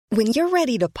When you're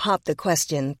ready to pop the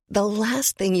question, the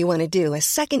last thing you want to do is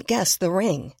second-guess the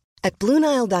ring. At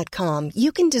BlueNile.com,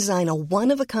 you can design a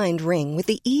one-of-a-kind ring with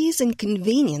the ease and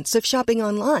convenience of shopping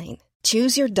online.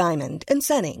 Choose your diamond and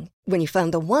setting. When you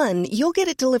find the one, you'll get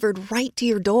it delivered right to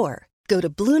your door. Go to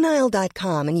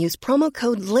BlueNile.com and use promo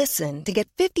code LISTEN to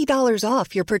get $50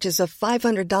 off your purchase of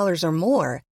 $500 or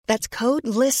more. That's code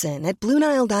LISTEN at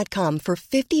BlueNile.com for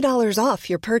 $50 off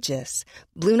your purchase.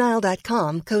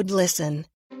 BlueNile.com, code LISTEN.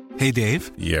 Hey,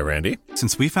 Dave. Yeah, Randy.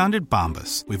 Since we founded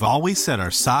Bombas, we've always said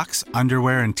our socks,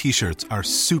 underwear, and T-shirts are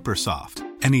super soft.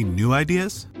 Any new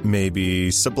ideas?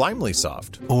 Maybe sublimely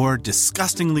soft. Or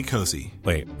disgustingly cozy.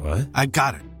 Wait, what? I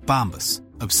got it. Bombas.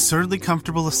 Absurdly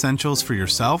comfortable essentials for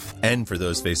yourself and for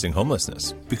those facing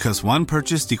homelessness. Because one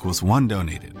purchased equals one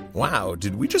donated. Wow,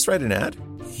 did we just write an ad?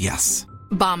 Yes.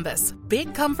 Bombas.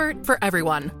 Big comfort for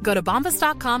everyone. Go to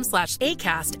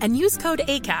bombas.com/ACAST and use code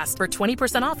ACAST for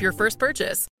 20% off your first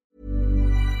purchase.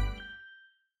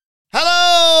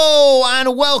 Hello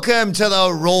and welcome to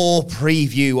the Raw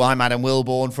Preview. I'm Adam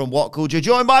Wilborn from What Culture,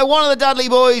 joined by one of the Dudley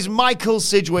boys, Michael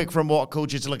Sidgwick from What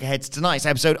Culture, to look ahead to tonight's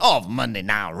episode of Monday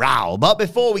Night Raw. But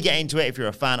before we get into it, if you're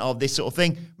a fan of this sort of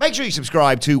thing, make sure you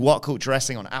subscribe to What Culture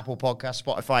Wrestling on Apple Podcasts,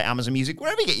 Spotify, Amazon Music,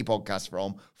 wherever you get your podcasts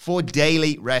from, for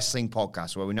daily wrestling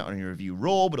podcasts, where we not only review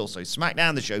Raw, but also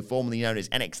SmackDown, the show formerly known as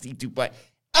NXT 2.0.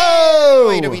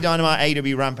 AEW Dynamite,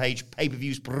 AEW Rampage,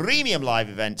 pay-per-views, premium live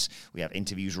events. We have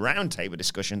interviews, roundtable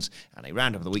discussions, and a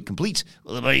round of the week complete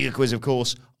with a mega quiz, of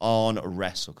course, on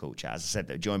wrestle culture. As I said,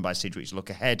 they're joined by Sidgwick to look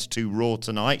ahead to Raw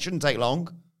tonight. Shouldn't take long.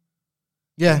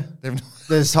 Yeah,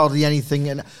 there's hardly anything,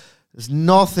 and there's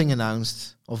nothing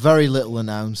announced, or very little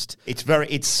announced.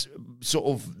 It's sort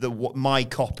of my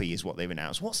copy is what they've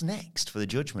announced. What's next for the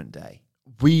Judgment Day?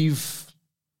 We've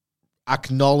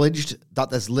acknowledged that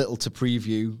there's little to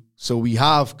preview, so we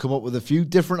have come up with a few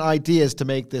different ideas to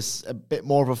make this a bit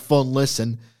more of a fun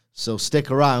listen, so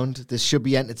stick around. This should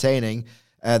be entertaining.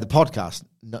 The podcast,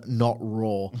 not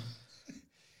Raw.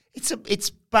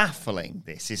 It's baffling,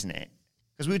 this, isn't it?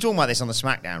 Because we were talking about this on the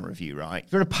SmackDown review, right?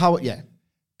 If you're a power, yeah.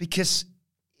 Because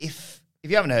if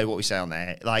you haven't heard what we say on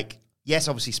there, like, yes,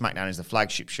 obviously SmackDown is the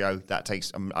flagship show. That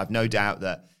takes, I've no doubt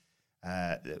that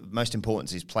most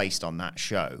importance is placed on that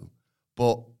show.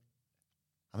 But,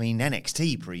 I mean,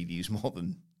 NXT previews more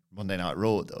than Monday Night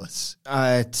Raw does.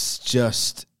 It's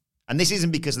just... And this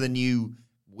isn't because of the new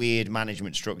weird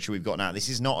management structure we've got now. This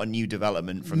is not a new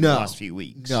development from the last few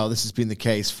weeks. No, this has been the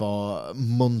case for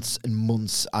months and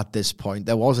months at this point.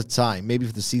 There was a time, maybe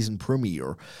for the season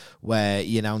premiere, where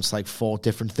he announced like 4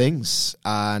 different things,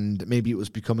 and maybe it was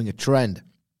becoming a trend.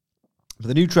 But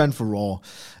the new trend for Raw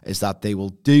is that they will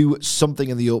do something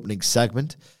in the opening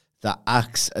segment that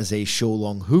acts as a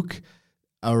show-long hook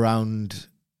around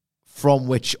from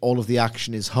which all of the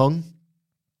action is hung.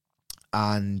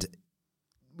 And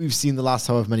we've seen the last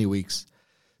however many weeks.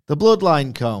 The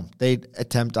Bloodline come. They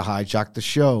attempt to hijack the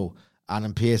show.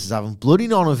 Adam Pearce is having bloody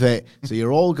none of it. So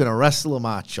you're all going to wrestle a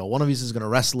match, or one of you is going to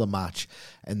wrestle a match.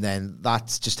 And then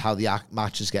that's just how the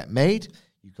matches get made.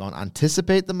 You can't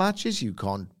anticipate the matches. You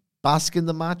can't bask in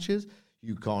the matches.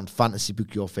 You can't fantasy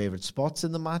book your favorite spots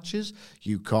in the matches.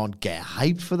 You can't get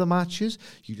hyped for the matches.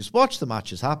 You just watch the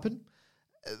matches happen.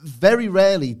 Very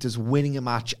rarely does winning a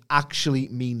match actually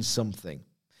mean something.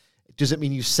 Does it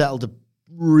mean you settled a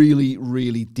really,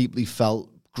 really deeply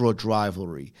felt grudge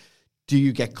rivalry? Do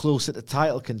you get closer to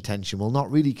title contention? Well,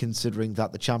 not really, considering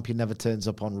that the champion never turns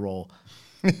up on Raw.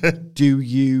 Do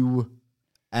you,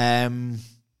 does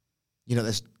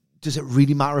it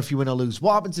really matter if you win or lose?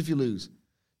 What happens if you lose?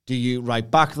 Do you,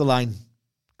 back of the line,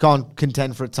 can't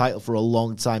contend for a title for a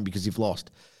long time because you've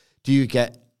lost? Do you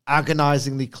get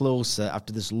agonizingly closer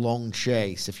after this long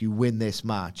chase if you win this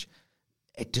match?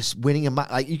 It just winning a match,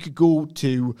 like you could go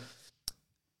to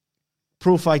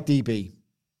Pro Fight DB,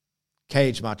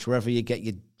 cage match, wherever you get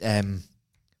your,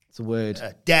 it's a word.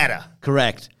 Data.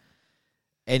 Correct.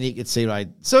 And you could say,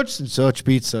 such and such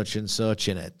beat such and such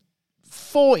in a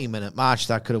 40-minute match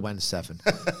that could have went 7.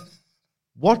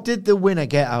 What did the winner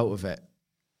get out of it?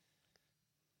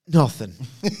 Nothing,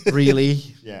 really.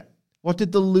 Yeah. What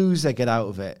did the loser get out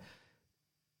of it?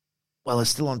 Well, it's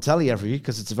still on telly every week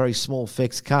because it's a very small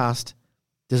fixed cast.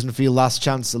 Doesn't feel last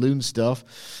chance saloon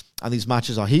stuff. And these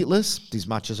matches are heatless. These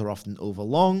matches are often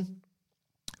overlong.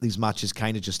 These matches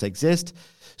kind of just exist.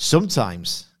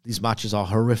 Sometimes these matches are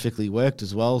horrifically worked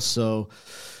as well. So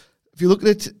if you look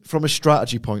at it from a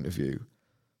strategy point of view,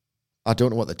 I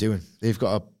don't know what they're doing. They've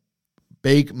got a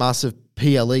big, massive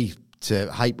PLE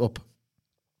to hype up,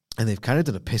 and they've kind of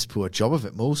done a piss-poor job of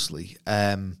it mostly.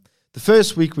 The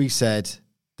first week we said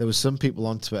there was some people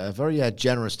on Twitter very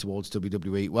generous towards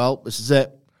WWE. Well, this is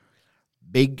it.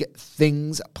 big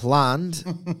things planned.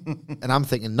 And I'm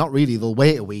thinking, not really. They'll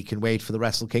wait a week and wait for the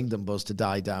Wrestle Kingdom buzz to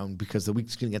die down because the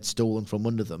week's going to get stolen from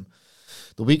under them.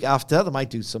 The week after, they might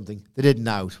do something. They didn't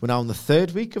out. We're now in the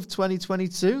third week of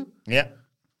 2022. Yeah.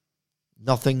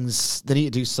 They need to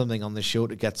do something on the show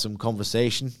to get some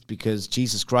conversation because,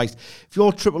 Jesus Christ, if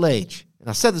you're Triple H, and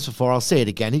I said this before, I'll say it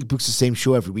again, he books the same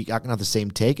show every week. I can have the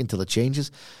same take until it changes.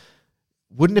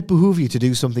 Wouldn't it behoove you to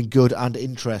do something good and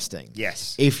interesting?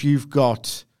 Yes. If you've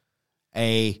got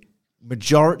a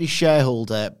majority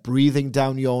shareholder breathing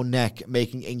down your neck,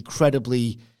 making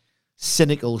incredibly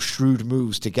cynical, shrewd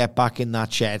moves to get back in that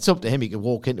chair. It's up to him. He can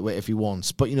walk into it if he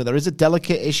wants. But, there is a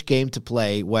delicate-ish game to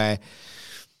play where,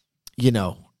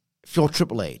 if you're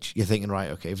Triple H, you're thinking,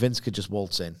 right, okay, Vince could just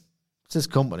waltz in. It's his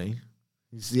company.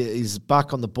 He's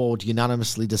back on the board,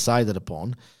 unanimously decided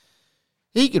upon.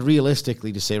 He could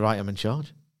realistically just say, right, I'm in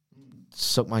charge.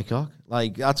 Suck my cock.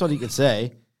 Like, that's what he could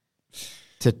say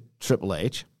to Triple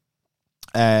H.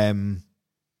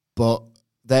 But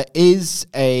there is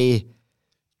a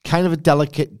kind of a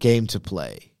delicate game to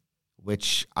play,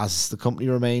 which, as the company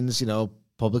remains,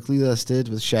 publicly listed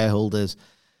with shareholders,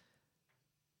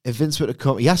 if Vince were to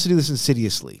come, he has to do this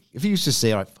insidiously. If he used to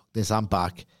say, all right, fuck this, I'm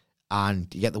back, and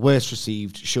you get the worst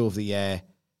received show of the year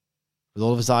with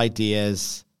all of his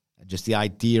ideas and just the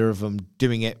idea of him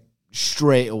doing it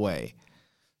straight away,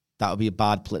 that would be a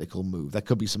bad political move. There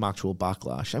could be some actual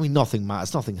backlash. I mean, nothing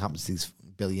matters. Nothing happens to these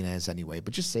billionaires anyway,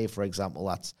 but just say, for example,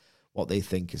 that's what they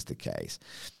think is the case.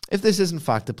 If this is, in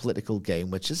fact, a political game,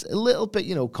 which is a little bit,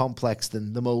 complex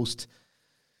than the most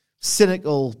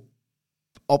cynical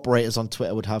operators on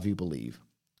Twitter would have you believe,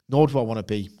 nor do I want to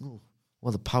be,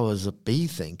 the powers that be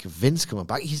think of Vince coming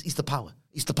back. He's the power.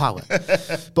 He's the power.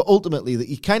 But ultimately,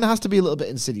 he kind of has to be a little bit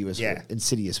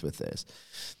insidious with this.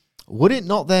 Would it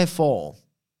not, therefore,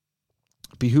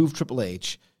 behoove Triple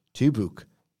H to book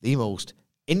the most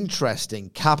interesting,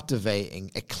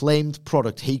 captivating, acclaimed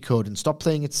product he could and stop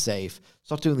playing it safe,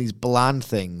 stop doing these bland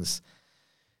things?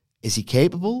 Is he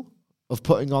capable of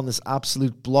putting on this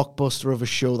absolute blockbuster of a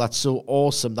show that's so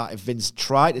awesome that if Vince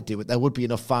tried to do it, there would be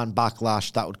enough fan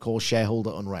backlash that would cause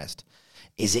shareholder unrest?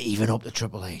 Is it even up to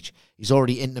Triple H? He's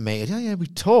already intimated, yeah, we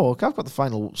talk. I've got the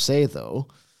final say, though.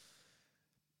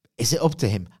 Is it up to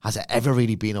him? Has it ever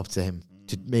really been up to him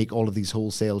to make all of these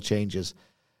wholesale changes?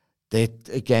 I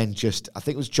think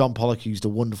it was John Pollock who used a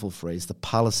wonderful phrase, the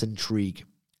palace intrigue.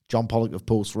 John Pollock of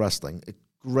Post Wrestling, a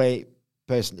great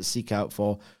person to seek out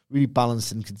for really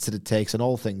balanced and considered takes on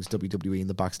all things WWE and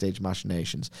the backstage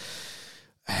machinations.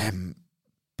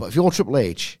 But if you're Triple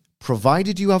H,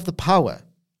 provided you have the power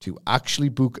to actually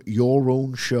book your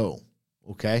own show,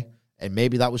 okay? And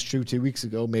maybe that was true 2 weeks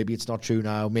ago. Maybe it's not true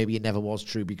now. Maybe it never was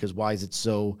true because why is it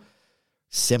so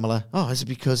similar? Oh, is it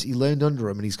because he learned under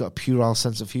him and he's got a puerile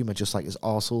sense of humor just like his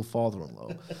arsehole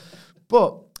father-in-law?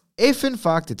 But if, in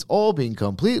fact, it's all been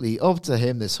completely up to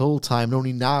him this whole time, and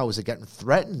only now is it getting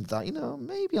threatened that,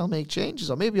 maybe I'll make changes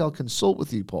or maybe I'll consult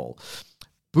with you, Paul.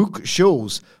 Book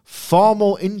shows far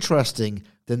more interesting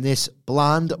than this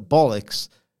bland bollocks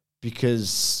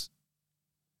because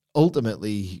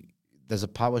ultimately there's a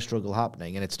power struggle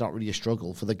happening and it's not really a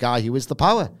struggle for the guy who is the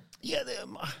power. Yeah,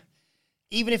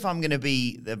 even if I'm going to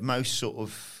be the most sort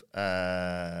of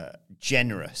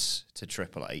generous to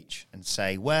Triple H and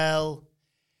say, well,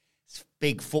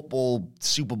 big football,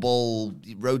 Super Bowl,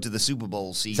 road to the Super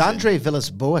Bowl season. It's Andre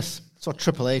Villas-Boas. That's what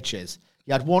Triple H is.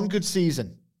 He had one good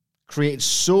season, created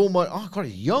so much. Oh, God,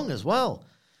 he's young as well.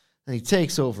 And he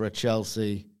takes over at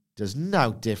Chelsea, does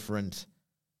now different.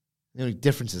 The only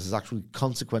difference is there's actually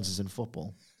consequences in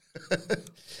football.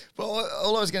 Well,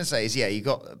 all I was going to say is, you've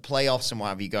got playoffs and what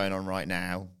have you going on right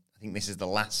now. I think this is the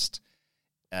last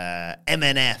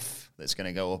MNF that's going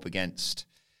to go up against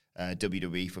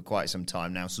WWE for quite some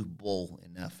time now. Super Bowl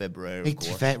in February, of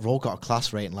course. Raw got a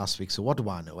class rating last week, so what do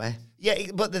I know, eh?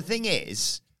 Yeah, but the thing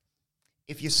is,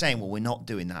 if you're saying, well, we're not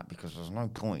doing that because there's no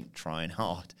point trying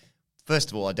hard.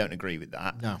 First of all, I don't agree with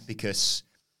that. No. Because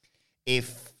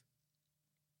if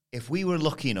we were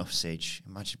lucky enough,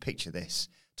 Sige, picture this,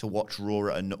 to watch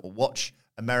watch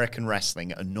American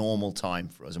wrestling at a normal time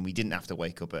for us, and we didn't have to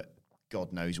wake up at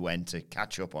God knows when to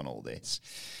catch up on all this.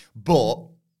 But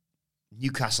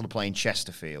Newcastle are playing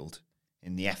Chesterfield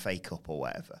in the FA Cup or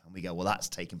whatever, and we go, well, that's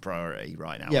taking priority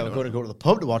right now. Yeah, we're going to go to the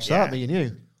pub to watch that, me and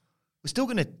you. We're still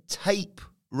going to tape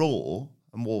Raw,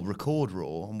 and we'll record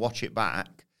Raw and watch it back.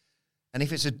 And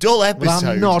if it's a dull episode...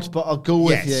 Well, I'm not, but I'll go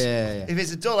with you. Yeah. If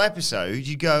it's a dull episode,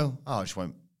 you go, I just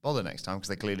won't bother next time because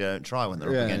they clearly don't try when they're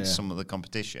up against some of the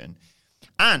competition.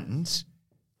 And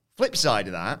flip side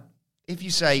of that, if you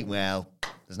say, well,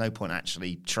 There's no point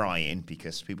actually trying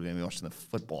because people are going to be watching the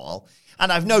football.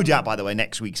 And I've no doubt, by the way,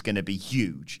 next week's going to be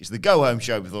huge. It's the go-home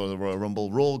show before the Royal Rumble.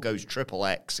 Raw goes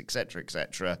XXX, etc.,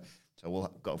 etc. So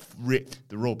we'll go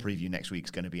the Raw preview next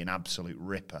week's going to be an absolute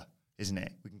ripper, isn't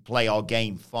it? We can play our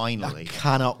game finally. I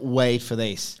cannot wait for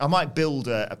this. I might build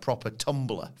a proper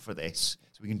Tumblr for this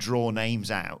so we can draw names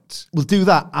out. We'll do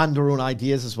that and our own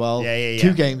ideas as well. Yeah.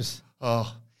 2 games.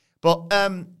 Oh, but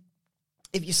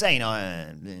if you're saying,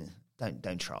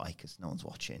 don't try because no one's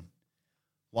watching.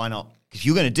 Why not? If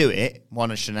you're going to do it, why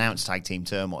not just announce Tag Team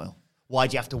Turmoil? Why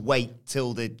do you have to wait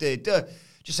till the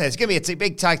just say, it's going to be a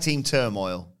big Tag Team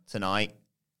Turmoil tonight.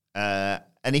 And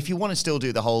if you want to still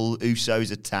do the whole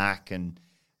Usos attack and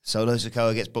Solo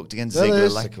Sikoa gets booked against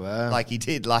Ziggler like he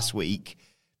did last week,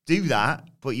 do that,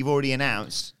 but you've already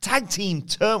announced Tag Team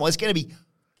Turmoil. It's going to be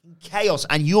chaos,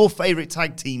 and your favorite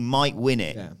tag team might win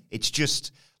it. Yeah. It's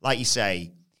just, like you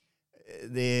say,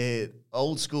 the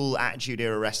old school Attitude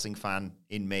Era wrestling fan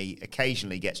in me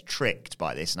occasionally gets tricked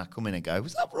by this, and I come in and go,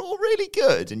 was that Raw really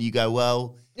good? And you go,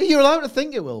 well... You're allowed to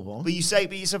think it will, Vaughn. But you say,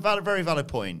 but it's a very valid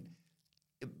point.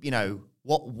 You know,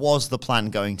 what was the plan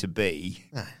going to be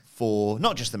for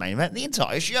not just the main event, the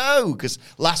entire show? Because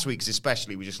last week's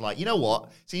especially was just like, you know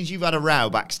what? Since you've had a row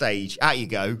backstage, out you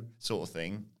go, sort of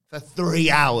thing. For 3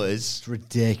 hours. It's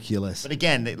ridiculous. But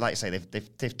again, like I say,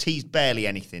 they've teased barely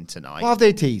anything tonight. What have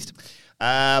they teased?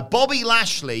 Bobby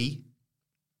Lashley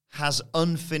has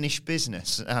unfinished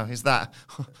business. Is that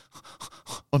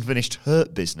unfinished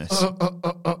hurt business?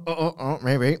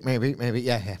 Maybe.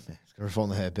 Yeah. He's going to reform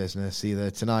the hurt business either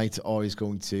tonight or he's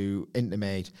going to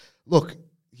intimate. Look,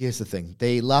 here's the thing.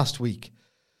 They last week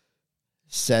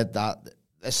said that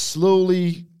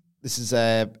slowly, this is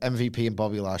MVP and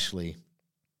Bobby Lashley.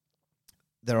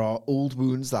 There are old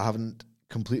wounds that haven't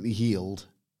completely healed,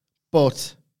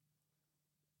 but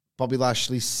Bobby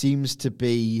Lashley seems to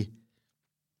be...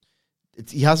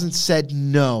 He hasn't said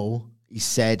no. He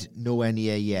said nowhere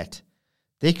near yet.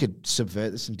 They could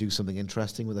subvert this and do something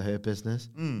interesting with the Hurt Business.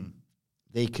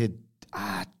 They could...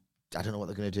 I don't know what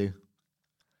they're going to do.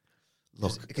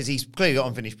 Look, because he's clearly got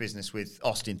unfinished business with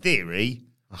Austin Theory,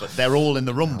 but they're all in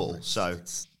the Rumble, so...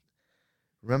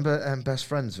 Remember Best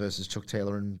Friends versus Chuck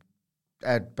Taylor and...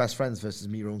 Best Friends versus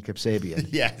Miro and Kip Sabian.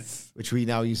 Yes. Which we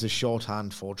now use as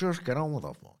shorthand for just get on with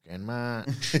the fucking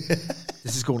match.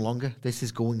 This is going longer. This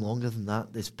is going longer than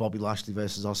that. This Bobby Lashley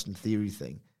versus Austin Theory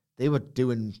thing. They were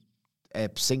doing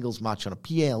a singles match on a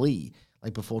PLE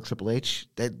like before Triple H.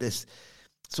 That's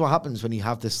what happens when you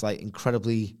have this like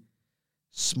incredibly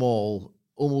small,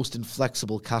 almost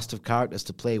inflexible cast of characters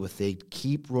to play with. They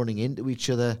keep running into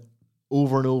each other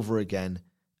over and over again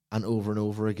and over and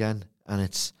over again. And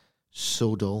it's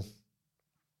so dull.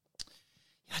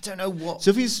 I don't know what...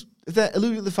 So if they're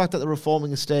alluding to the fact that they're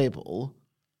reforming a stable,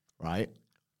 right,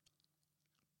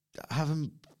 have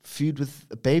him feud with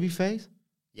a babyface?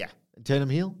 Yeah. And turn him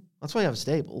heel? That's why you have a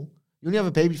stable. You only have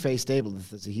a babyface stable if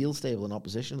there's a heel stable in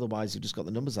opposition. Otherwise, you've just got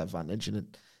the numbers advantage, and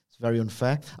it's very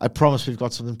unfair. I promise we've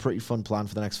got something pretty fun planned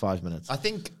for the next 5 minutes. I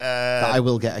think... that I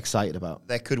will get excited about.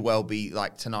 There could well be,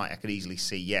 like tonight, I could easily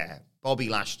see, Bobby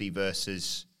Lashley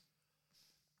versus...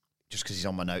 Just because he's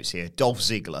on my notes here, Dolph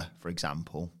Ziggler, for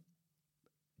example,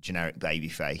 generic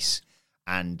babyface.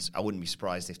 And I wouldn't be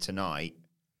surprised if tonight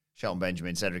Shelton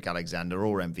Benjamin, Cedric Alexander,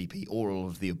 or MVP, or all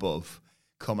of the above,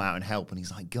 come out and help. And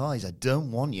he's like, guys, I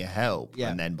don't want your help. Yeah.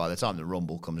 And then by the time the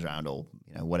Rumble comes around or,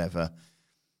 whatever,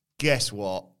 guess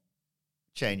what?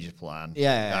 Change of plan.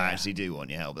 Yeah. I actually do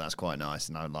want your help. That's quite nice.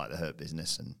 And I would like the Hurt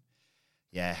Business. And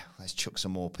let's chuck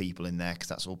some more people in there because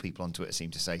that's all people on Twitter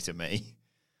seem to say to me.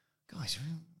 Guys,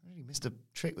 you missed a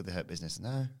trick with the Hurt Business.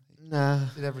 No.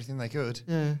 Did everything they could.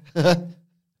 Yeah.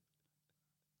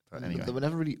 But anyway. They were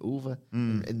never really over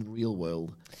in the real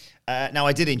world. Now,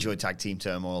 I did enjoy Tag Team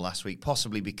Turmoil last week,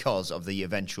 possibly because of the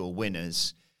eventual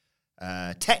winners.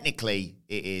 Technically,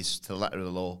 it is, to the letter of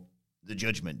the law, the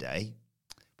Judgment Day.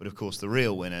 But, of course, the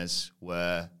real winners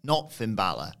were not Finn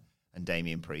Balor and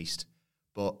Damian Priest,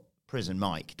 but Prison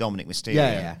Mike, Dominic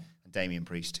Mysterio, and Damian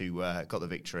Priest, who got the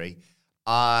victory.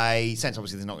 I sense,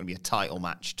 obviously, there's not going to be a title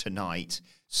match tonight,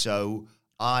 so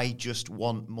I just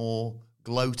want more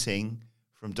gloating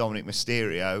from Dominic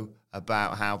Mysterio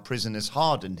about how Prison has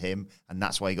hardened him, and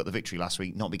that's why he got the victory last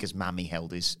week, not because Mammy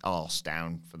held his arse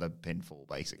down for the pinfall,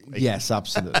 basically. Yes,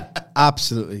 absolutely.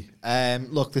 Absolutely.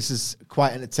 Look, this is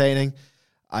quite entertaining.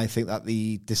 I think that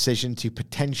the decision to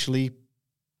potentially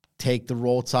take the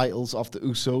Raw titles off the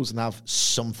Usos and have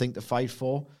something to fight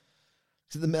for,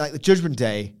 so the Judgment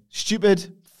Day,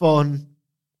 stupid, fun,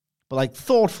 but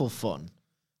thoughtful fun.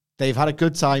 They've had a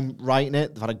good time writing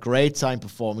it. They've had a great time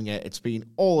performing it. It's been,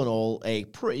 all in all, a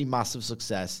pretty massive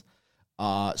success.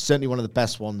 Certainly one of the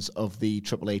best ones of the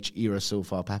Triple H era so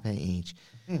far. Papa H.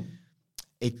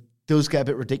 It does get a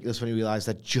bit ridiculous when you realize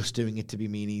they're just doing it to be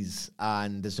meanies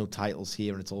and there's no titles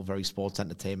here and it's all very sports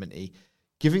entertainment-y.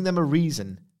 Giving them a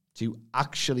reason to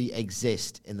actually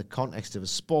exist in the context of a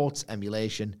sports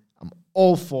emulation, I'm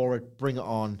all for it. Bring it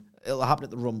on. It'll happen at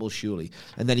the Rumble, surely.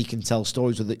 And then he can tell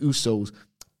stories with the Usos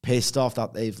pissed off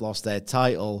that they've lost their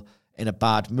title, in a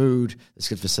bad mood. This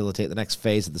could facilitate the next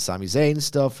phase of the Sami Zayn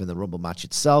stuff and the Rumble match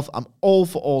itself. I'm all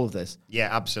for all of this. Yeah,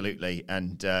 absolutely.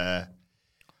 And I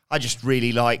just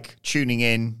really like tuning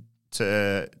in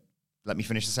to... Let me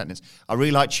finish the sentence. I really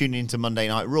like tuning into Monday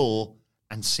Night Raw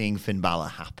and seeing Finn Balor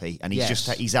happy. And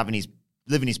he's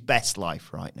living his best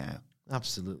life right now.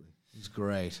 Absolutely. He's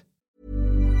great.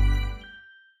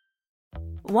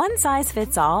 One size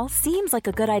fits all seems like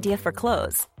a good idea for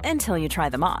clothes until you try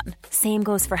them on. Same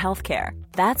goes for healthcare.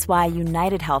 That's why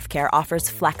United Healthcare offers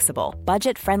flexible,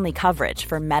 budget-friendly coverage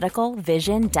for medical,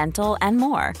 vision, dental, and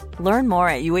more. Learn more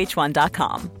at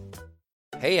UH1.com.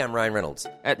 Hey, I'm Ryan Reynolds.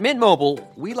 At Mint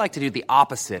Mobile, we like to do the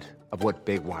opposite of what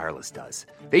Big Wireless does.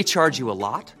 They charge you a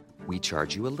lot, we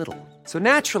charge you a little. So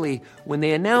naturally, when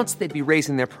they announced they'd be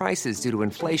raising their prices due to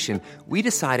inflation, we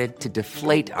decided to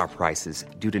deflate our prices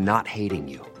due to not hating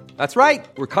you. That's right.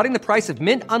 We're cutting the price of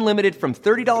Mint Unlimited from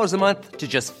 $30 a month to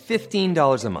just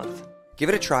 $15 a month. Give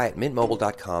it a try at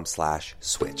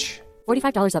mintmobile.com/switch.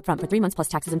 $45 up front for 3 months plus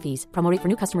taxes and fees. Promo rate for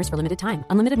new customers for limited time.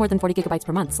 Unlimited more than 40 gigabytes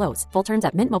per month. Slows full terms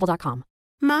at mintmobile.com.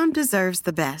 Mom deserves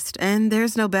the best, and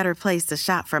there's no better place to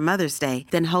shop for Mother's Day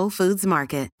than Whole Foods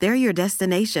Market. They're your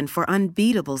destination for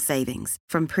unbeatable savings,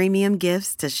 from premium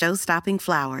gifts to show-stopping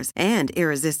flowers and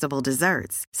irresistible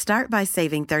desserts. Start by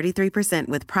saving 33%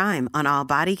 with Prime on all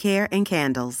body care and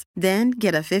candles. Then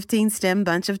get a 15-stem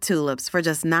bunch of tulips for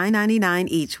just $9.99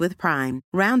 each with Prime.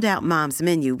 Round out Mom's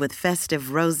menu with festive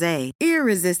rosé,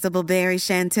 irresistible berry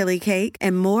chantilly cake,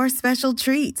 and more special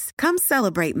treats. Come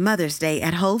celebrate Mother's Day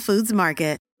at Whole Foods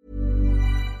Market.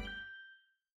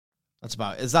 That's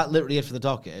about it. Is that literally it for the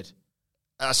docket?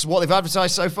 That's what they've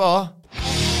advertised so far.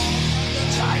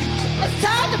 It's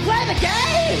time to play the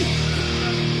game!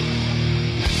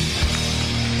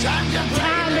 Time to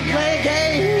play the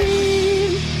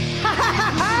game! Ha ha ha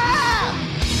ha!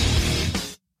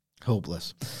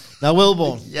 Hopeless. Now,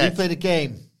 Wilborn, Yes. we played a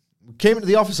game. We came into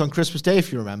the office on Christmas Day,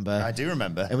 if you remember. I do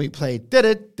remember. And we played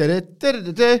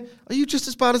da-da-da-da-da-da-da. Are you just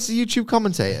as bad as the YouTube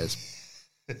commentators?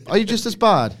 Are you just as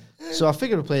bad? So I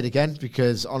figured I'd play it again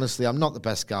because, honestly, I'm not the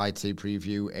best guy to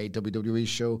preview a WWE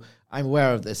show. I'm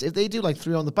aware of this. If they do like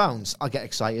 3 on the bounce, I'll get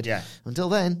excited. Yeah. Until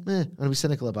then, I'm going to be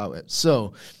cynical about it.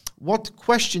 So what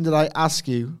question did I ask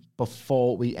you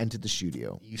before we entered the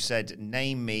studio? You said,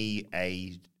 name me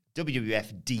a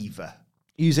WWF diva.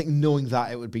 Knowing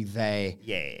that it would be there.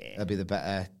 Yeah. That'd be the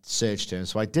better search term.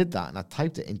 So I did that, and I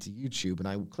typed it into YouTube, and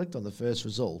I clicked on the first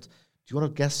result. Do you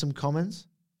want to guess some comments?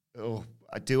 Oh,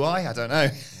 do I? I don't know.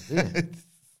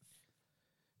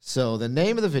 So the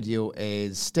name of the video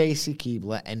is Stacy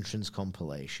Keibler Entrance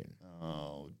Compilation.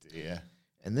 Oh, dear.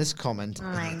 And this comment...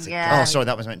 Oh, sorry,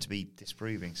 that was meant to be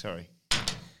disproving. Sorry.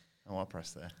 Oh, I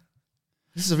pressed there.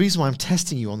 This is the reason why I'm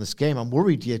testing you on this game. I'm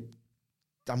worried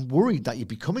that you're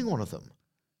becoming one of them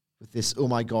with this oh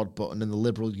my God button and the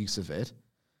liberal use of it.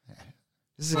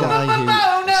 This is a guy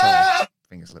who... Sorry.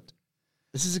 Finger slipped.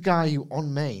 This is a guy who,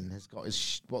 on main, has got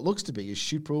his what looks to be his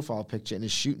shoot profile picture and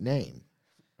his shoot name.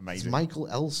 Amazing. It's Michael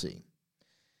Elsey.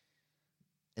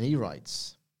 And he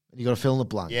writes, and you got to fill in the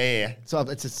blank. Yeah. So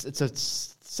it's a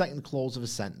second clause of a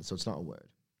sentence, so it's not a word.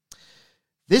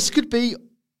 This could be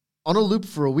on a loop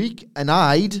for a week, and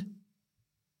I'd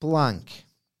blank.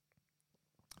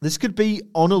 This could be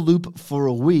on a loop for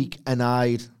a week, and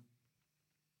I'd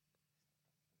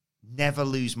never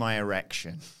lose my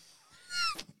erection.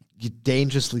 You're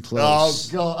dangerously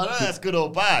close. Oh, God. I don't know if that's good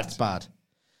or bad. It's bad.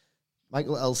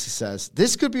 Michael Elsey says,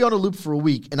 this could be on a loop for a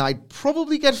week, and I'd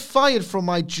probably get fired from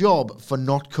my job for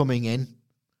not coming in.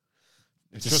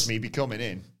 Trust me, he'd be coming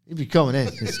in. He'd be coming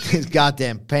in. His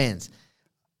goddamn pants.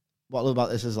 What I love about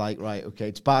this is like, right, okay,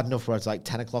 it's bad enough where it's like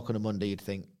 10 o'clock on a Monday, you'd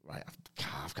think, right,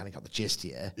 I've kind of got the gist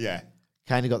here. Yeah.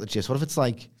 Kind of got the gist. What if it's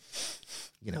like,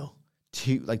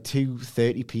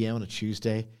 2:30 p.m. on a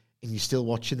Tuesday, and you're still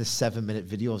watching the 7-minute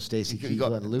video of Stacey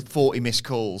Keibler on a loop? 40 missed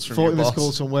calls from 40 your boss. missed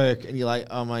calls from work, and you're like,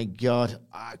 oh my God,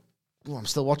 I'm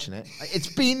still watching it.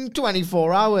 It's been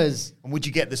 24 hours. And would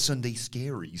you get the Sunday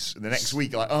scaries the next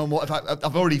week? Like, oh, what if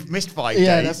I've already missed 5 days?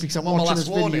 Yeah, that's because I'm What my watching this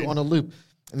last video warning? on a loop.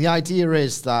 And the idea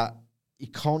is that you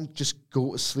can't just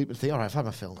go to sleep and think, all right, I've had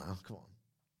my fill now, come on.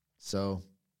 So,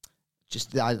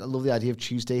 I love the idea of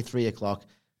Tuesday, 3:00.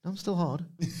 No, I'm still hard.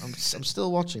 I'm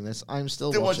still watching this. I'm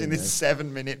still watching this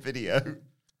 7-minute video.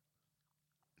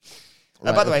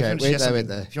 By the way, if you want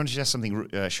to suggest something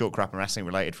short crap and wrestling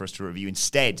related for us to review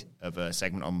instead of a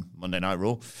segment on Monday Night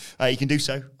Raw, you can do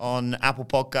so on Apple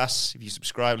Podcasts. If you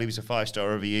subscribe, leave us a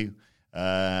 5-star review.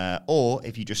 Or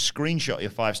if you just screenshot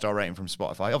your 5-star rating from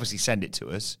Spotify, obviously send it to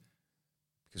us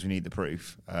because we need the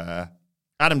proof.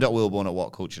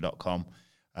 Adam.wilborn@whatculture.com.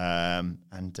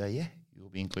 You'll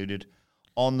be included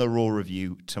on the Raw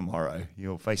review tomorrow.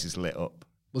 Your face is lit up.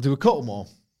 We'll do a couple more.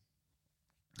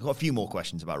 I've got a few more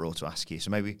questions about Raw to ask you, so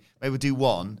maybe we'll do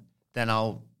one. Then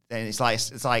it's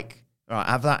like all right,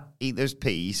 have that, eat those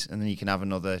peas, and then you can have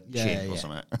another chip or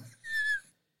something.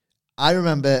 I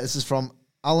remember this is from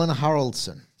Alan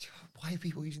Haraldson. Why are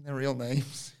people using their real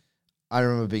names? I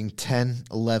remember being 10,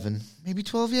 11, maybe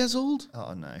 12 years old.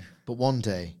 Oh no! But one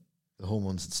day, the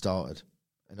hormones had started,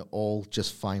 and it all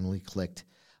just finally clicked.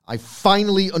 I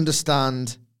finally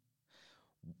understand.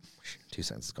 2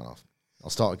 seconds has gone off. I'll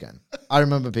start again. I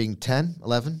remember being 10,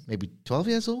 11, maybe 12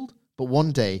 years old. But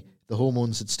one day, the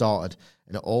hormones had started,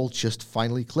 and it all just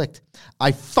finally clicked.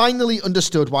 I finally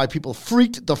understood why people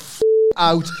freaked the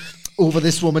out over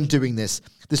this woman doing this.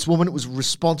 This woman was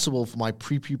responsible for my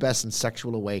prepubescent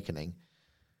sexual awakening.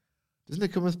 Doesn't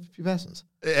it come with pubescence?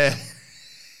 Yeah.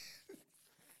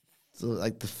 So,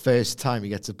 like, the first time he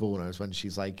gets a boner is when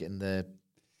she's, like, in the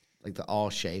R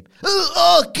shape.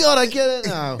 Oh, God, I get it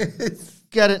now.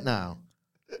 Get it now.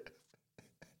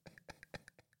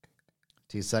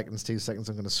 2 seconds. I'm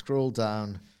going to scroll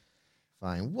down.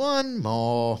 Find one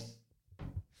more.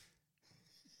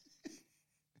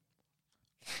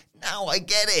 Now I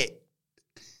get it.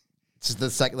 This is the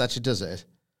second that she does it?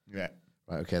 Yeah.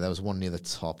 Right, okay, that was one near the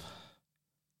top.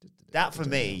 That, for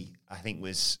me, I think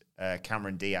was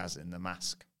Cameron Diaz in The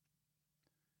Mask.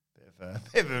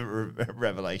 Bit of a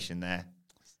revelation there.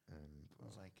 I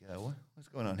was like, what's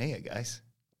going on here, guys?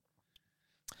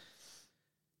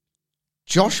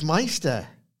 Josh Meister.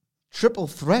 Triple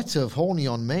threat of horny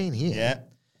on main here. Yeah.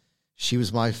 She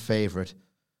was my favorite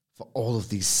for all of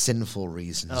these sinful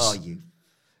reasons. Oh, you.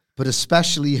 But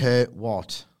especially her,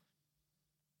 what?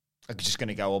 I'm just going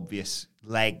to go obvious.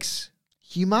 Legs.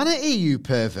 Humanity, you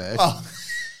pervert. Oh.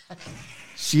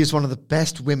 She is one of the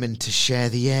best women to share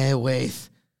the air with.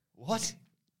 What?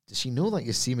 Does she know that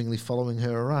you're seemingly following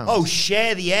her around? Oh,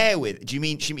 share the air with. Do you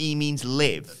mean he means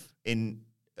live in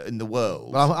the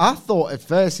world? Well, I thought at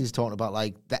first he's talking about,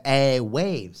 like, the air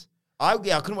waves. I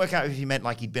couldn't work out if he meant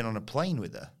like he'd been on a plane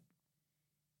with her.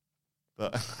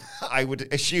 But I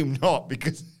would assume not,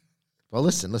 because... Well,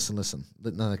 listen.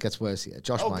 No, it gets worse here.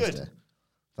 Josh Meister. Good.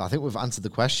 I think we've answered the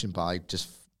question by just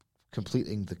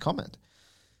completing the comment.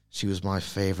 She was my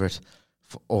favorite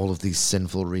for all of these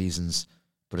sinful reasons,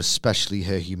 but especially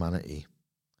her humanity.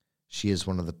 She is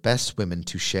one of the best women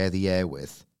to share the air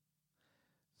with.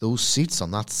 Those seats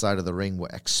on that side of the ring were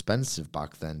expensive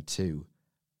back then, too.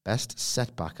 Best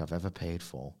setback I've ever paid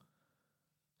for.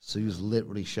 So he was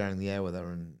literally sharing the air with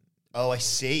her. And oh, I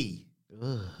see.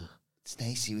 Ugh.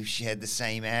 Stacey, we've shared the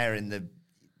same air in the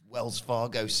Wells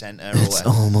Fargo Center. It's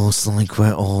almost like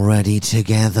we're already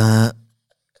together.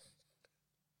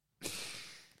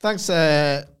 Thanks,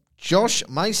 Josh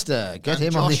Meister. Get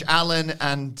him on. Josh Allen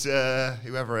and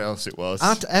whoever else it was.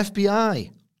 At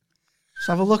FBI. Let's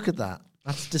have a look at that.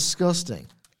 That's disgusting.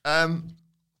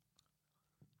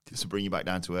 Just to bring you back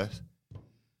down to earth.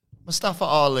 Mustafa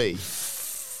Ali.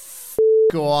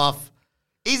 Go off.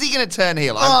 Is he going to turn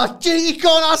heel? Oh, gee, you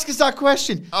can't ask us that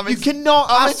question. You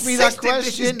cannot ask me that question.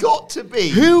 This has got to be.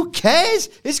 Who cares?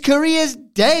 His career's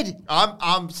dead.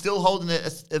 I'm still holding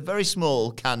a very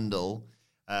small candle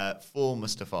for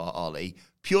Mustafa Ali,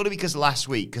 purely because last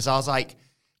week, because I was like,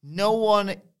 no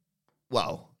one,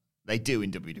 well, they do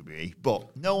in WWE,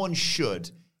 but no one should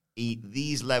eat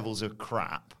these levels of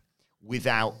crap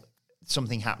without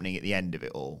something happening at the end of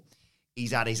it all.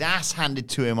 He's had his ass handed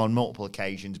to him on multiple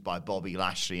occasions by Bobby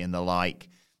Lashley and the like.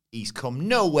 He's come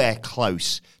nowhere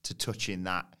close to touching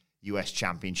that US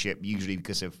Championship, usually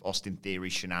because of Austin Theory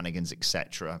shenanigans,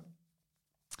 etc.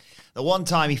 The one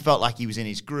time he felt like he was in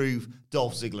his groove,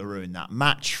 Dolph Ziggler ruined that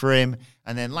match for him.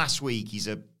 And then last week, he's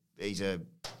a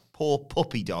poor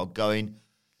puppy dog going,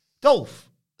 Dolph,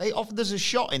 they offered us a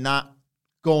shot in that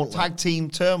tag team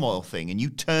turmoil thing, and you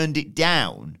turned it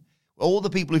down. All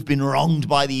the people who've been wronged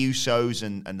by the Usos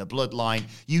and the Bloodline,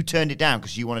 you turned it down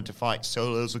because you wanted to fight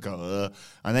Solo Sikoa.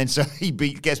 And then so he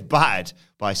gets battered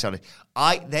by Solo.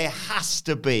 There has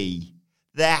to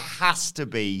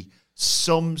be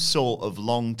some sort of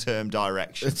long-term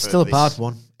direction. It's still a bad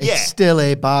one. It's still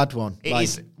a bad one. It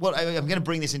is. Well, I'm going to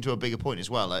bring this into a bigger point as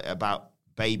well about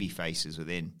baby faces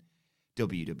within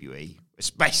WWE,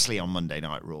 especially on Monday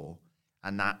Night Raw,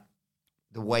 and that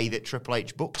the way that Triple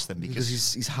H books them because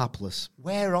he's hapless.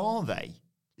 Where are they?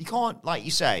 You can't, like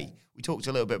you say. We talked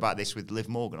a little bit about this with Liv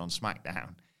Morgan on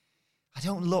SmackDown.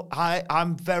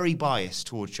 I'm very biased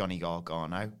towards Johnny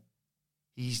Gargano.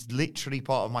 He's literally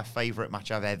part of my favourite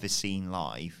match I've ever seen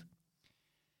live.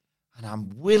 And I'm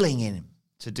willing him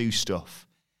to do stuff.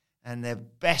 And the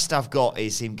best I've got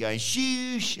is him going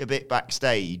shoosh a bit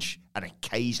backstage and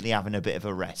occasionally having a bit of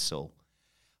a wrestle.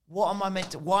 What am I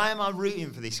meant to... Why am I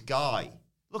rooting for this guy?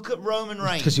 Look at Roman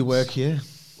Reigns. Because you work here.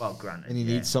 Well, granted. And you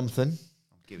need something. I'm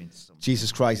giving something.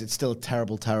 Jesus Christ, it's still a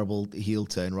terrible, terrible heel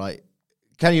turn, right?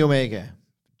 Kenny Omega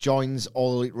joins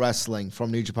All Elite Wrestling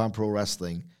from New Japan Pro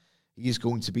Wrestling. He's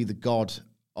going to be the god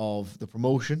of the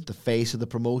promotion, the face of the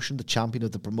promotion, the champion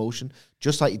of the promotion,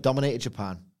 just like he dominated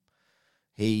Japan.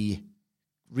 He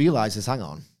realizes, hang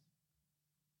on,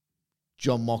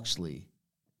 Jon Moxley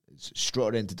is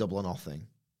strutted into Double or Nothing,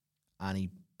 and he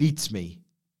beats me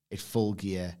at Full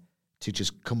Gear to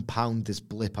just compound this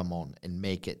blip I'm on and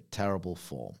make it terrible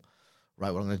form.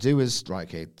 Right, what I'm going to do is, right,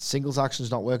 okay, singles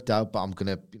action's not worked out, but I'm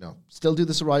going to, still do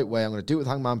this the right way. I'm going to do it with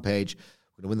Hangman Page.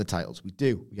 We're going to win the titles. We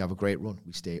do. We have a great run.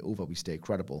 We stay over. We stay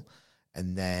credible.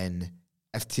 And then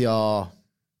FTR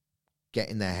get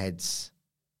in their heads.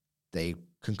 They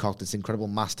concoct this incredible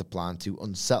master plan to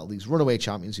unsettle these runaway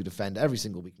champions who defend every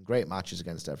single week in great matches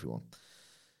against everyone.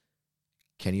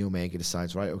 Kenny Omega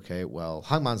decides, right, okay, well,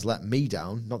 Hangman's let me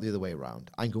down, not the other way around.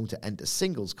 I'm going to enter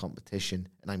singles competition,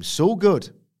 and I'm so good,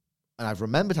 and I've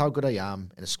remembered how good I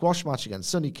am in a squash match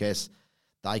against Sonny Kiss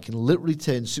that I can literally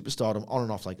turn superstardom on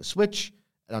and off like a switch,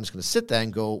 and I'm just going to sit there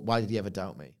and go, why did he ever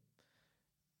doubt me?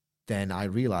 Then I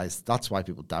realized that's why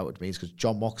people doubted me, is because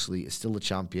Jon Moxley is still the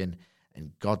champion,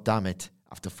 and God damn it,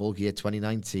 after Full Gear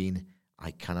 2019, I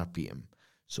cannot beat him.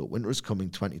 So winter is coming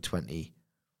 2020.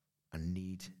 I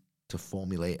need to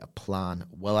formulate a plan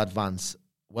well in advance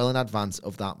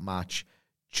of that match,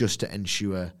 just to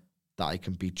ensure that I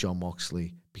can beat Jon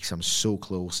Moxley, because I'm so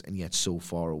close and yet so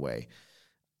far away.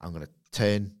 I'm going to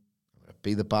turn, I'm going to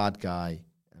be the bad guy,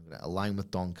 I'm going to align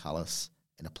with Don Callis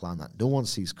in a plan that no one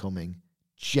sees coming,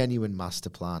 genuine master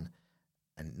plan,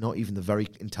 and not even the very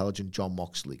intelligent Jon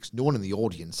Moxley, because no one in the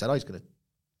audience said, he's going to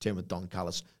turn with Don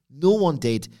Callis. No one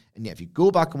did, and yet if you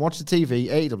go back and watch the TV,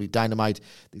 AEW Dynamite,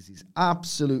 there's these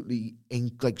absolutely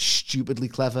stupidly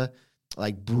clever,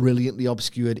 brilliantly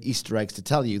obscured Easter eggs to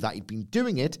tell you that he'd been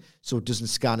doing it so it doesn't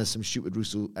scan as some stupid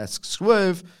Russo-esque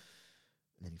swerve.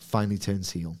 And then he finally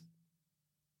turns heel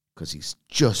because he's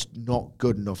just not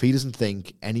good enough. He doesn't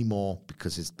think anymore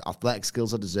because his athletic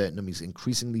skills are deserting him. He's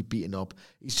increasingly beaten up.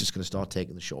 He's just going to start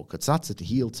taking the shortcuts. That's a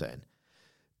heel turn.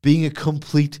 Being a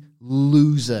complete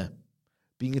loser,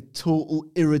 being a total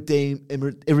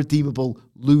irredeemable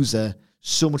loser,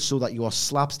 so much so that you are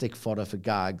slapstick fodder for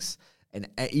gags. And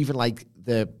even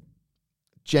the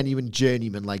genuine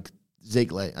journeyman like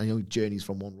Ziggler, I know he journeys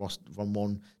from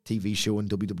one TV show in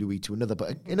WWE to another,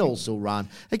 but it also ran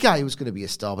a guy who was going to be a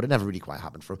star, but it never really quite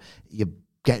happened for him. You're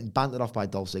getting banded off by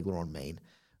Dolph Ziggler on Main.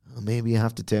 Oh, maybe you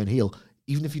have to turn heel.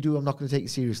 Even if you do, I'm not going to take you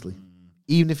seriously.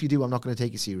 Even if you do, I'm not going to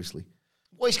take you seriously.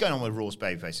 What is going on with Raw's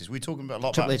babyfaces? We're talking about a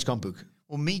lot Triple about... H gone book.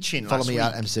 Well, Meechin Follow last me week.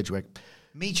 at M. Sidgwick.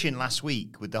 Meechin last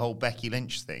week with the whole Becky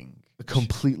Lynch thing. A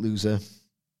complete loser.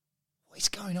 What is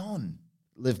going on?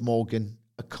 Liv Morgan,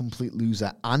 a complete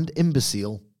loser and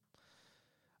imbecile.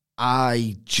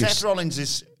 Seth Rollins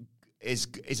is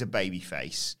a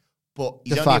babyface, but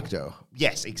he's de facto.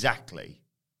 Yes, exactly.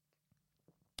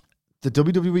 The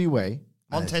WWE way.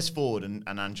 Montez Ford and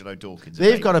Angelo Dawkins.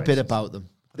 They've got a bit about them.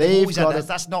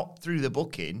 That's not through the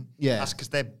booking. Yeah. That's because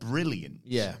they're brilliant.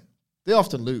 Yeah. They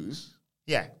often lose.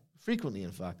 Yeah. Frequently,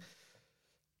 in fact.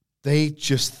 They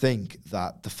just think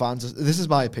that the fans... This is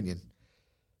my opinion.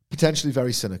 Potentially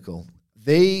very cynical.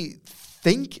 They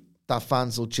think that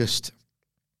fans will just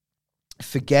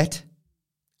forget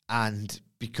and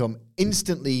become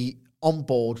instantly on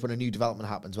board when a new development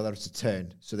happens, whether it's a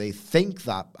turn. So they think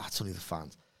that that's only the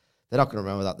fans. They're not going to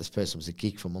remember that this person was a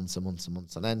geek for months and months and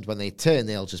months on end. When they turn,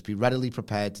 they'll just be readily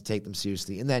prepared to take them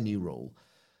seriously in their new role.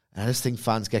 And I just think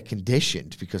fans get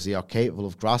conditioned because they are capable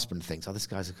of grasping things. Oh, this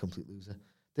guy's a complete loser.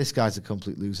 This guy's a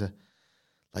complete loser.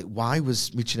 Why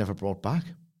was Meechin ever brought back?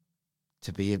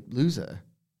 To be a loser?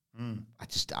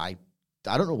 I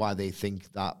don't know why they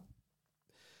think that.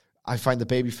 I find the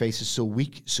babyface is so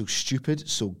weak, so stupid,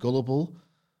 so gullible,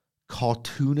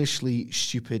 cartoonishly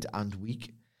stupid and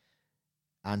weak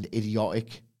and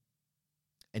idiotic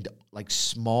and like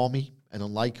smarmy and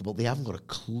unlikable. They haven't got a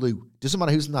clue. Doesn't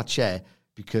matter who's in that chair,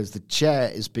 because the chair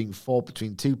is being fought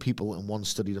between two people and one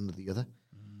studied under the other.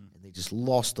 And they just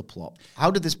lost the plot.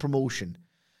 How did this promotion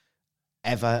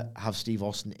ever have Steve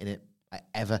Austin in it?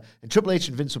 Ever? And Triple H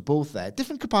and Vince were both there.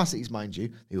 Different capacities, mind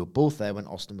you. They were both there when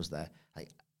Austin was there. Like,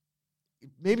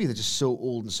 maybe they're just so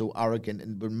old and so arrogant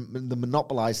and they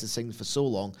monopolized this thing for so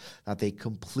long that they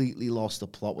completely lost the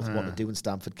plot with what to do in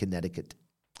Stamford, Connecticut.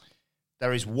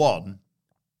 There is one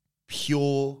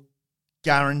pure,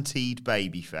 guaranteed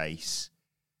babyface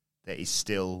that is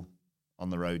still on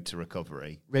the road to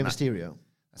recovery. Rey Mysterio.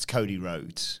 That's Cody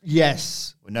Rhodes.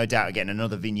 Yes. We're no doubt getting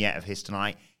another vignette of his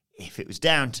tonight. If it was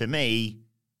down to me,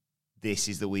 this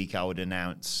is the week I would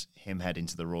announce him heading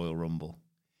to the Royal Rumble.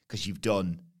 Because you've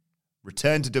done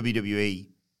return to WWE,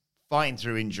 fighting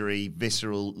through injury,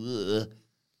 visceral.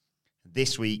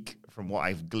 This week, from what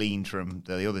I've gleaned from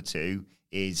the other two,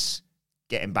 is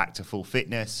getting back to full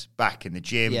fitness, back in the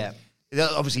gym. Yeah.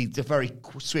 Obviously, it's a very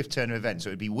swift turn of events, so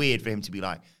it'd be weird for him to be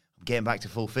like, I'm getting back to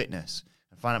full fitness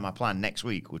and find out my plan next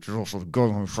week, which is also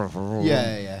going on for Royal.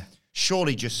 Yeah.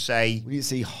 Surely just say... We need to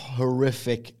see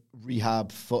horrific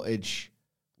rehab footage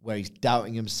where he's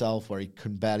doubting himself, where he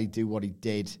can barely do what he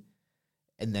did.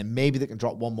 And then maybe they can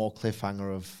drop one more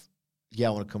cliffhanger of, I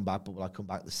want to come back, but will I come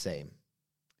back the same?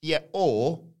 Yeah,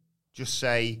 or just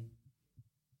say,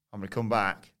 I'm going to come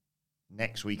back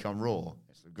next week on Raw.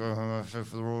 It's the go for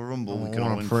the Royal Rumble. We can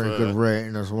all a pretty good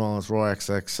rating as well as Raw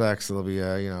XXX. There'll be,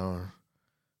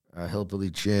 a hillbilly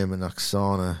gym and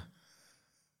Oksana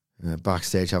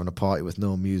backstage having a party with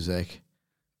no music.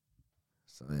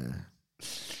 So, yeah.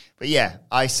 But yeah,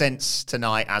 I sense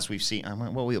tonight, as we've seen,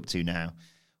 what are we up to now?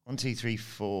 1, 2, 3,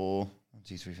 4, 1,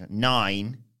 2, 3, 4,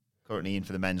 9 currently in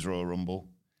for the men's Royal Rumble.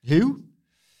 Who?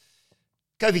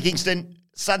 Kofi Kingston,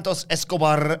 Santos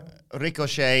Escobar,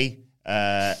 Ricochet,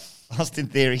 Austin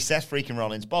Theory, Seth freaking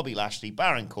Rollins, Bobby Lashley,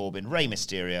 Baron Corbin, Rey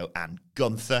Mysterio, and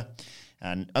Gunther.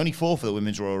 And only 4 for the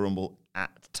women's Royal Rumble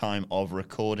at the time of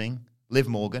recording. Liv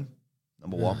Morgan,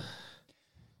 number 1.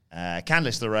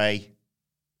 Candice LeRae,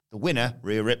 the winner,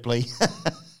 Rhea Ripley,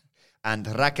 and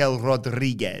Raquel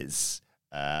Rodriguez,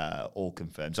 all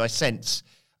confirmed. So I sense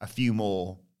a few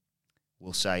more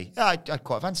will say, I'd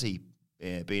quite fancy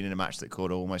being in a match that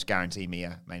could almost guarantee me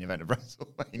a main event of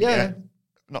WrestleMania. Yeah.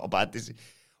 Not a bad decision.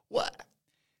 What?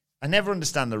 I never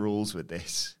understand the rules with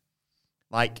this.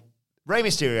 Like, Rey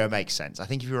Mysterio makes sense. I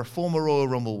think if you're a former Royal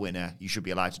Rumble winner, you should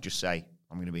be allowed to just say,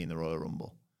 I'm going to be in the Royal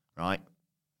Rumble, right?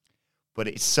 But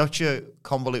it's such a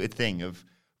convoluted thing of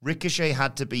Ricochet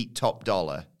had to beat Top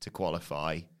Dollar to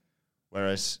qualify,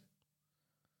 whereas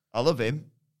I love him,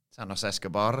 Santos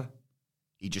Escobar.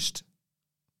 He just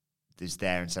is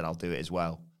there and said, I'll do it as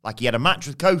well. Like, he had a match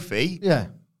with Kofi, Yeah.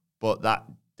 but that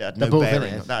had They're no both in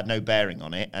bearing. it. That had no bearing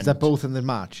on it. And They're both in the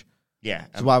match. yeah,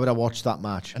 So why would I watch that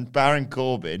match? and Baron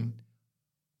Corbin,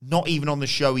 not even on the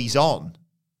show he's on.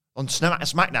 On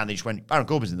SmackDown, they just went, Baron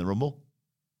Corbin's in the Rumble.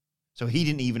 So he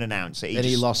didn't even announce it. Then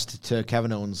he lost to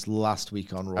Kevin Owens last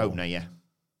week on Raw. Oh, no, yeah.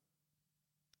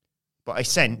 But I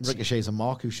sense... Ricochet's a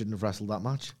mark who shouldn't have wrestled that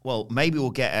match. Well, maybe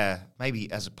we'll get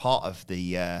maybe as a part of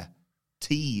the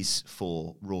tease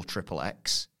for Raw Triple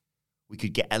X, we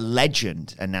could get a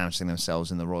legend announcing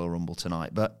themselves in the Royal Rumble tonight.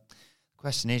 But the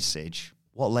question is, Sidge,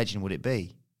 what legend would it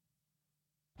be?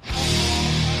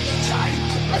 It's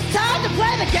time to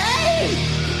play the game!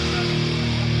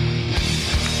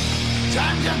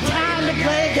 Time to play the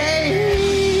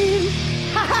game!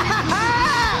 Ha ha ha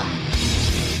ha!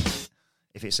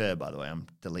 If it's her, by the way, I'm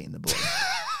deleting the button.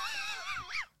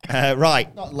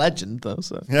 Right. Not legend, though,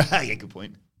 so. Yeah, good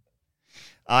point.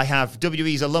 I have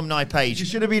WWE's alumni page. You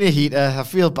should have been a heater. I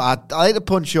feel bad. I like to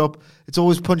punch up. It's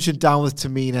always punching down with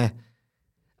Tamina.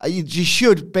 You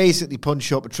should basically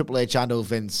punch up a Triple H and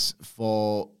Vince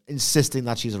for insisting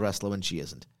that she's a wrestler when she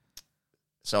isn't.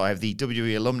 So I have the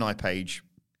WWE alumni page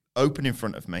open in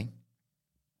front of me.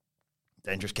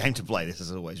 Dangerous game to play. This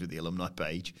is always with the alumni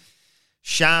page.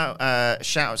 Shout,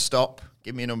 stop.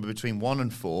 Give me a number between 1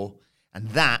 and 4. And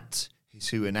that is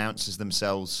who announces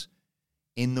themselves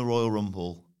in the Royal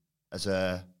Rumble as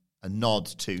a nod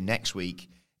to next week.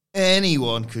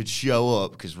 Anyone could show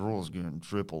up because Raw's going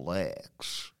Triple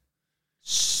X.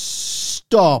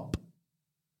 Stop.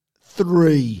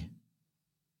 3.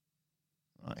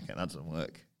 Right, okay, that doesn't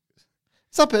work.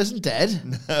 Is that person dead?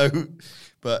 No,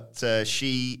 but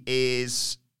she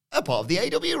is a part of the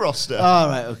AW roster. All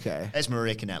right, okay. It's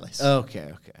Maria Kanellis.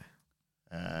 Okay.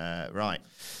 Right.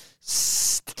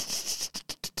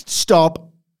 Stop.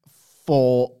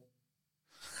 4.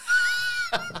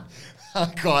 I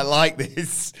quite like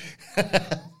this.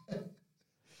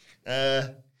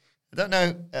 I don't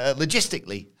know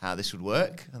logistically how this would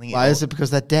work. I think Why is it because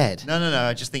they're dead? No.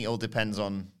 I just think it all depends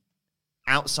on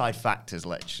outside factors,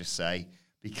 let's just say,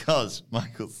 because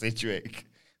Michael Sidgwick,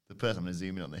 the person, I'm going to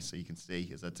zoom in on this so you can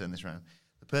see as I turn this around,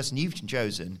 the person you've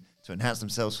chosen to announce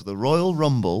themselves for the Royal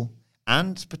Rumble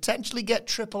and potentially get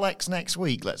Triple X next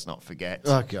week, let's not forget.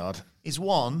 Oh, God. Is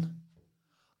one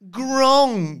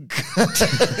Gronk.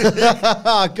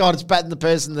 Oh, God, it's better than the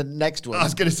person the next one. I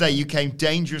was going to say, you came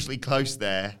dangerously close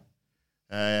there.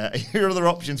 Your other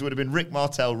options would have been Rick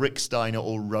Martel, Rick Steiner,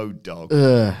 or Road Dogg.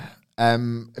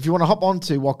 If you want to hop on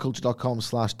to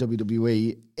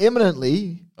whatculture.com/WWE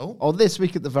imminently, or this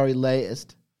week at the very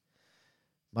latest,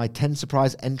 my 10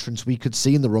 surprise entrants we could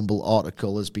see in the Rumble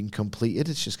article has been completed.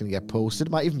 It's just going to get posted.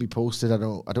 It might even be posted. I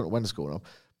don't know when it's going up,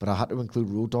 but I had to include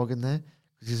Road Dogg in there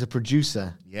because he's a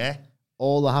producer. Yeah.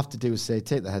 All I have to do is say,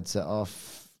 take the headset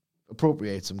off,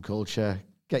 appropriate some culture,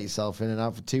 get yourself in and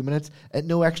out for 2 minutes at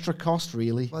no extra cost,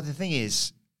 really. Well, the thing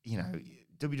is,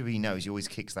 WWE knows he always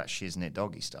kicks that shiznit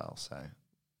doggy style, so.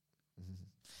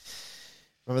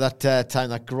 Remember that time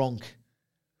that Gronk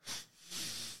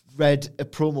read a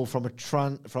promo from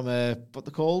a what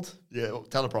they called? Yeah,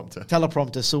 teleprompter.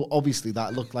 Teleprompter, so obviously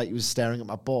that looked like he was staring at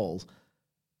my balls.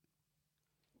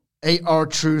 Hey,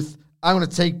 R-Truth, I'm going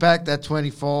to take back that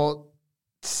 24/7?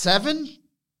 Is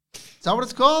that what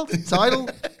it's called? Title?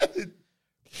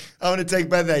 I'm going to take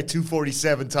back that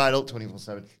 247 title,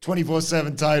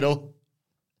 24/7 title.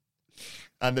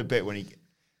 And the bit when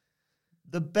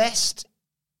the best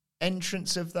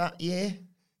entrance of that year.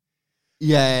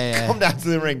 Yeah. Come down to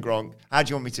the ring, Gronk. How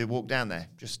do you want me to walk down there?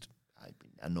 Just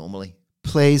normally.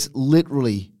 Plays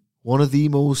literally one of the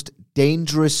most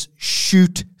dangerous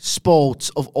shoot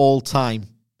sports of all time.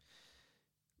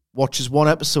 Watches one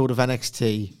episode of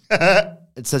NXT.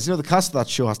 It says, the cast of that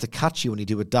show has to catch you when you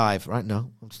do a dive. Right?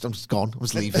 No, I'm just gone. I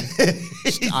was leaving.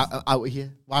 out of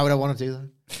here. Why would I want to do that?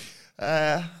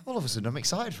 All of a sudden, I'm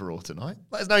excited for Raw tonight.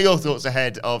 Let us know your thoughts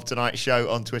ahead of tonight's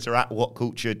show on Twitter at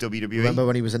WhatCultureWWE. Remember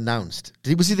when he was announced?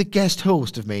 Was he the guest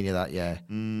host of Mania that year?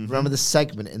 Mm-hmm. Remember the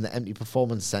segment in the Empty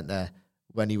Performance Center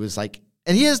when he was like,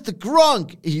 and here's the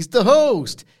Gronk, he's the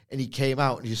host. And he came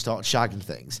out and he just started shagging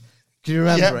things. Can you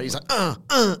remember it? He's like, It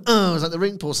was like the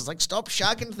ring post. It's like, stop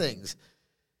shagging things.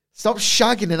 Stop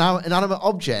shagging inanimate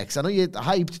objects. I know you're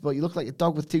hyped, but you look like a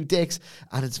dog with two dicks,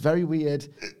 and it's very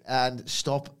weird. And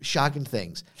stop shagging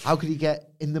things. How could he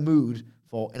get in the mood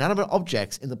for inanimate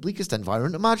objects in the bleakest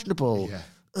environment imaginable? Yeah.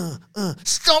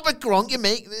 Stop it, Gronk.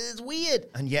 It's weird.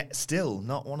 And yet, still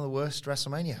not one of the worst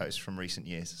WrestleMania hosts from recent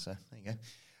years. So there you go.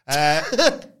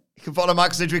 You can follow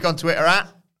Michael Sidgwick on Twitter at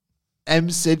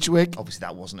M Sidgwick. Obviously,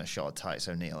 that wasn't a shot at Titus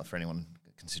O'Neil for anyone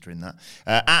considering that.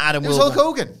 At Adam Wilborn. It was Hulk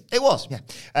Hogan. It was, yeah.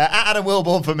 At Adam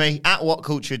Wilborn for me. At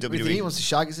WhatCultureWWE. He wants to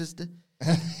shag his sister.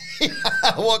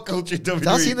 WhatCultureWWE.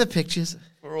 I've seen the pictures.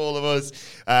 For all of us.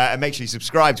 And make sure you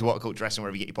subscribe to What Culture Wrestling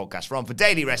wherever you get your podcast from. For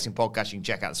daily wrestling podcasts, you can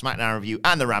check out the SmackDown review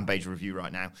and the Rampage review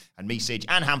right now. And me, Sidge,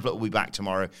 and Hamlet will be back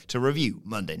tomorrow to review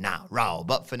Monday Now Raw.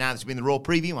 But for now, this has been the Raw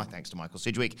preview. My thanks to Michael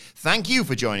Sidgwick. Thank you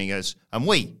for joining us, and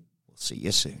we will see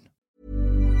you soon.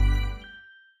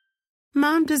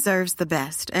 Mom deserves the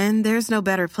best, and there's no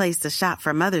better place to shop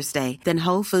for Mother's Day than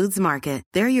Whole Foods Market.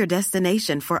 They're your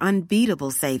destination for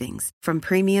unbeatable savings, from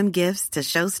premium gifts to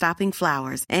show-stopping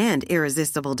flowers and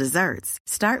irresistible desserts.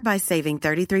 Start by saving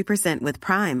 33% with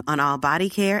Prime on all body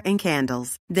care and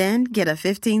candles. Then get a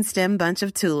 15-stem bunch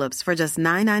of tulips for just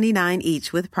 $9.99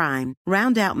 each with Prime.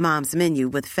 Round out Mom's menu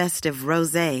with festive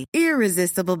rosé,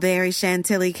 irresistible berry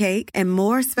chantilly cake, and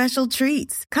more special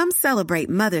treats. Come celebrate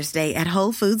Mother's Day at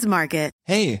Whole Foods Market.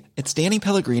 Hey, it's Danny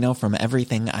Pellegrino from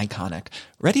Everything Iconic.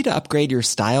 Ready to upgrade your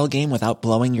style game without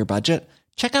blowing your budget?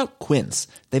 Check out Quince.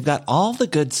 They've got all the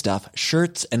good stuff,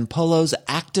 shirts and polos,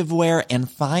 activewear, and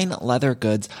fine leather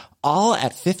goods, all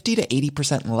at 50 to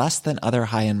 80% less than other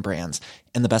high-end brands.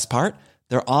 And the best part?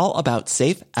 They're all about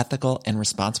safe, ethical, and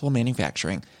responsible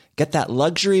manufacturing. Get that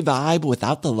luxury vibe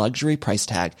without the luxury price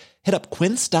tag. Hit up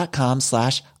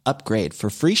quince.com/upgrade for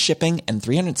free shipping and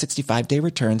 365-day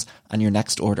returns on your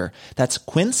next order. That's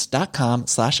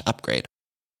quince.com/upgrade.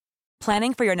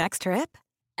 Planning for your next trip?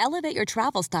 Elevate your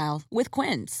travel style with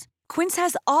Quince. Quince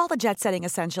has all the jet-setting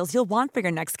essentials you'll want for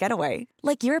your next getaway,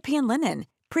 like European linen,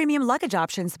 premium luggage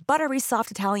options, buttery soft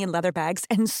Italian leather bags,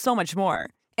 and so much more.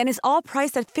 And is all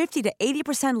priced at 50 to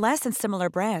 80% less than similar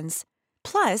brands.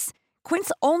 Plus,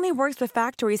 Quince only works with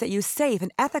factories that use safe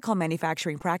and ethical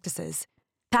manufacturing practices.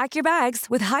 Pack your bags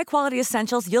with high-quality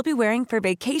essentials you'll be wearing for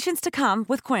vacations to come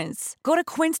with Quince. Go to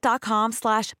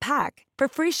quince.com/pack for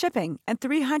free shipping and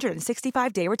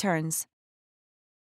 365-day returns.